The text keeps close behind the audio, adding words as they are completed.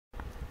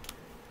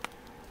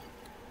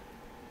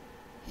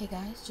Hey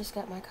guys, just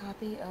got my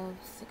copy of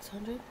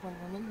 600, Wonder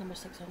Woman, number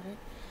 600,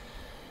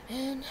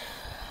 and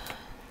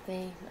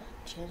they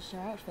changed her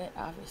outfit,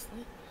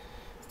 obviously.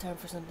 It's time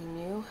for something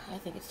new. I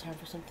think it's time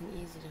for something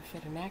easy to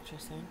fit an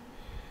actress in.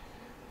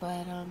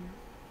 But,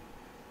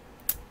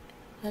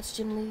 that's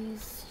Jim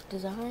Lee's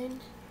design.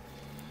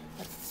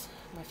 That's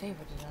my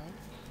favorite design.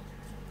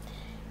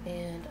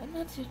 And I'm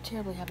not too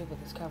terribly happy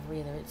with this cover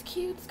either. It's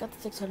cute, it's got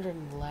the 600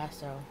 and the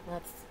lasso.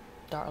 That's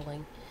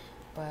darling.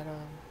 But, her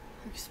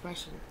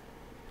expression.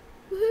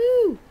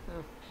 Woohoo!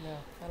 Oh, no,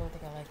 I don't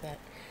think I like that.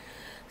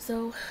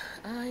 So,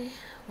 I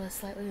was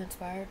slightly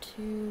inspired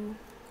to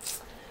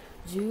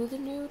do the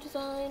new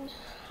design.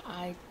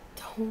 I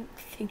don't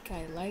think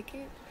I like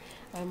it.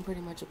 I'm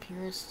pretty much a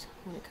purist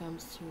when it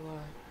comes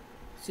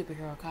to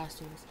superhero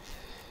costumes.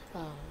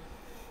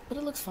 But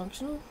it looks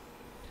functional.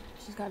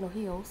 She's got no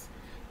heels.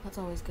 That's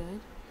always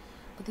good.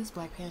 But these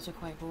black pants are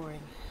quite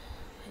boring.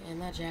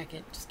 And that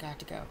jacket just got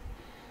to go.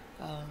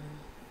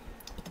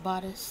 But the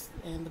bodice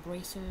and the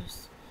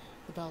bracers,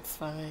 the belt's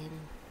fine.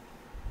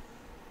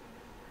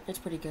 It's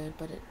pretty good,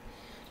 but it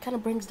kind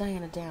of brings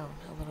Diana down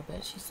a little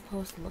bit. She's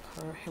supposed to look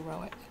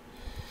heroic.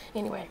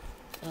 Anyway,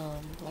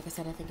 like I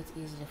said, I think it's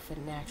easy to fit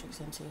an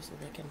actress into so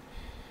they can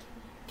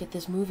get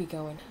this movie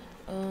going.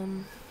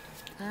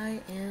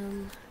 I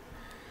am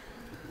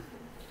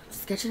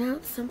sketching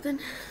out something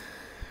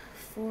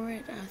for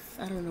it.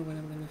 I don't know when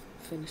I'm going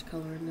to finish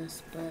coloring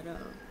this, but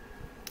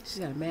she's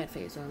got a mad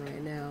face on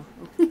right now.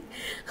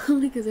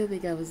 Only because I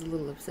think I was a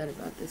little upset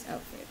about this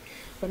outfit.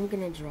 But I'm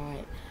going to draw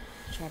it,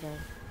 try to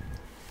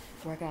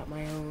work out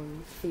my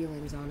own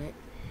feelings on it.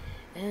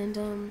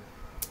 And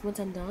once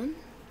I'm done,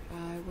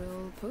 I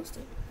will post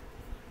it.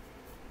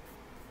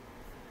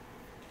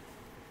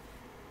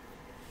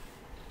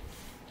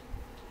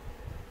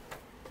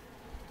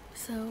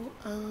 So,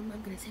 I'm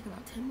going to take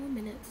about 10 more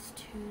minutes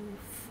to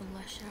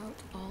flesh out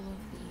all of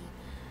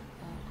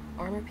the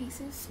armor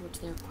pieces, which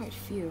there are quite a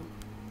few.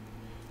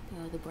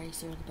 The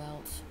bracer, the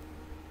belt,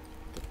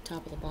 the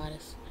top of the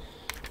bodice.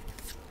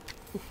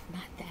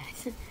 Not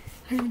that.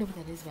 I don't even know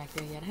what that is back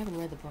there yet. I haven't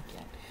read the book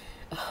yet.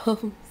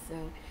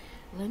 So,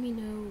 let me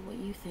know what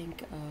you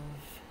think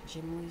of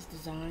Jim Lee's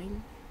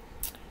design.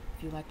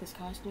 If you like this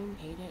costume,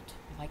 hate it.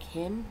 Like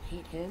him,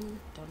 hate him.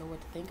 Don't know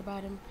what to think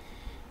about him.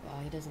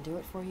 He doesn't do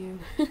it for you.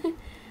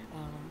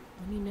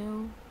 Let me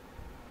know.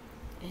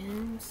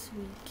 And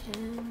we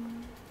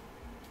can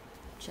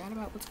chat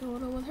about what's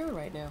going on with her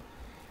right now.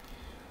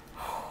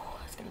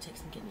 It's going to take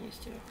some getting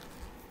used to.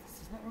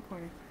 This is not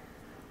recording.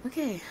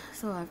 Okay,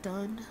 so I've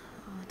done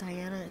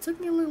Diana. It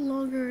took me a little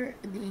longer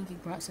in the inking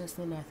process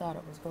than I thought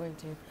it was going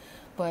to,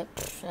 but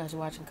I was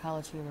watching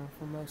College Humor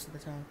for most of the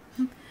time.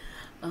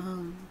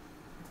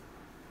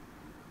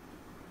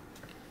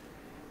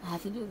 I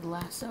have to do the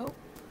lasso.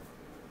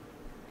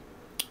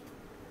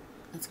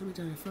 That's going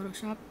to be done in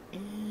Photoshop,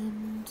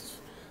 and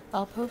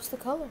I'll post the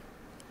color.